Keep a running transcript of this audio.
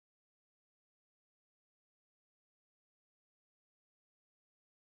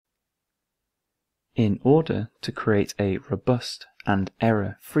In order to create a robust and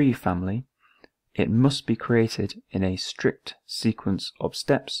error-free family, it must be created in a strict sequence of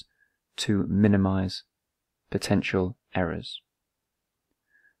steps to minimize potential errors.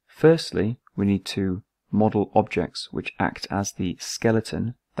 Firstly, we need to model objects which act as the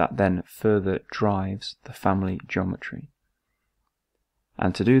skeleton that then further drives the family geometry.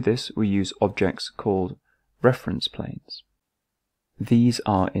 And to do this, we use objects called reference planes. These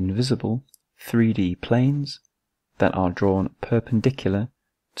are invisible 3D planes that are drawn perpendicular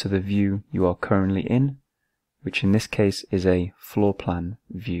to the view you are currently in, which in this case is a floor plan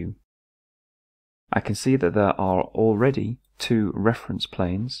view. I can see that there are already two reference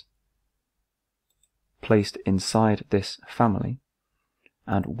planes placed inside this family,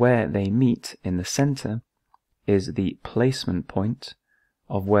 and where they meet in the center is the placement point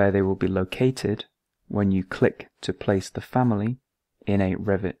of where they will be located when you click to place the family in a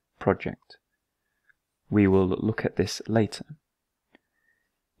Revit project. We will look at this later.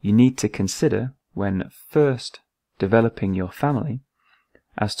 You need to consider when first developing your family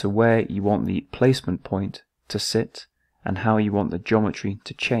as to where you want the placement point to sit and how you want the geometry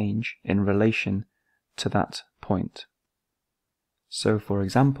to change in relation to that point. So for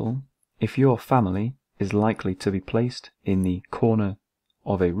example, if your family is likely to be placed in the corner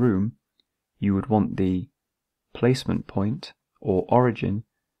of a room, you would want the placement point or origin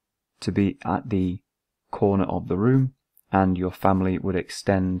to be at the corner of the room, and your family would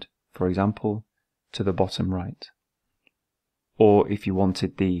extend, for example, to the bottom right. Or if you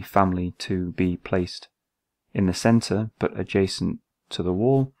wanted the family to be placed in the center but adjacent to the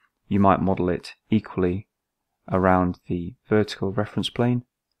wall, you might model it equally around the vertical reference plane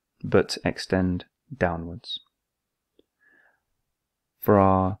but extend downwards. For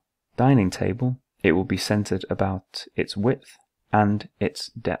our dining table, it will be centered about its width and its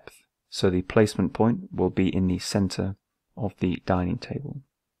depth, so the placement point will be in the center of the dining table.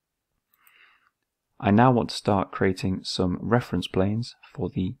 I now want to start creating some reference planes for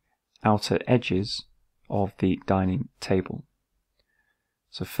the outer edges of the dining table.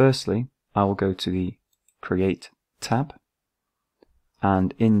 So firstly, I will go to the Create tab,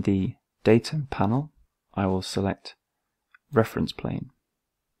 and in the Datum panel, I will select Reference Plane.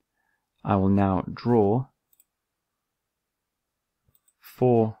 I will now draw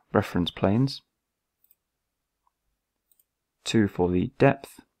 4 reference planes, 2 for the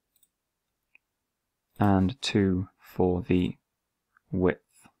depth and 2 for the width.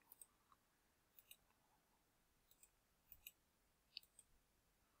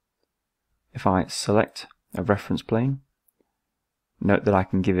 If I select a reference plane, note that I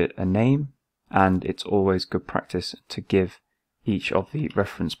can give it a name, and it's always good practice to give each of the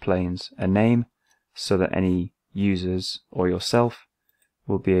reference planes a name so that any users or yourself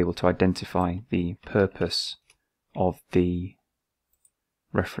will be able to identify the purpose of the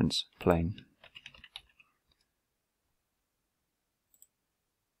reference plane.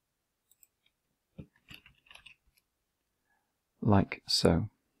 Like so.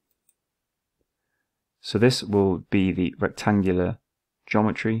 So this will be the rectangular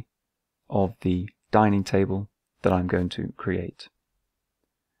geometry of the dining table that I'm going to create.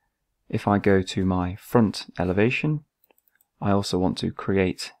 If I go to my front elevation, I also want to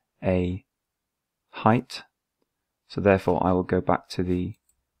create a height. So therefore I will go back to the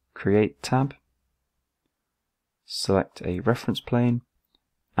Create tab, select a reference plane,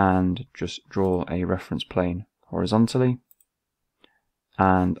 and just draw a reference plane horizontally.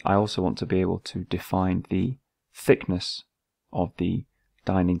 And I also want to be able to define the thickness of the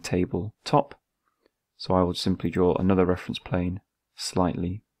dining table top. So I will simply draw another reference plane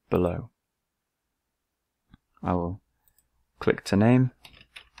slightly below. I will click to name.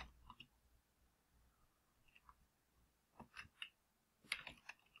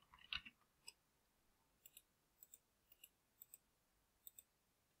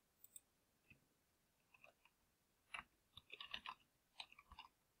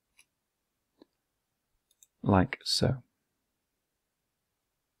 Like so.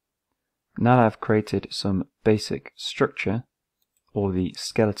 Now that I've created some basic structure, or the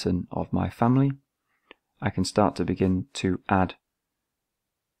skeleton of my family, I can start to begin to add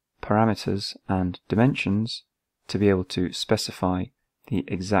parameters and dimensions to be able to specify the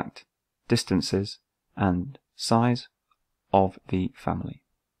exact distances and size of the family.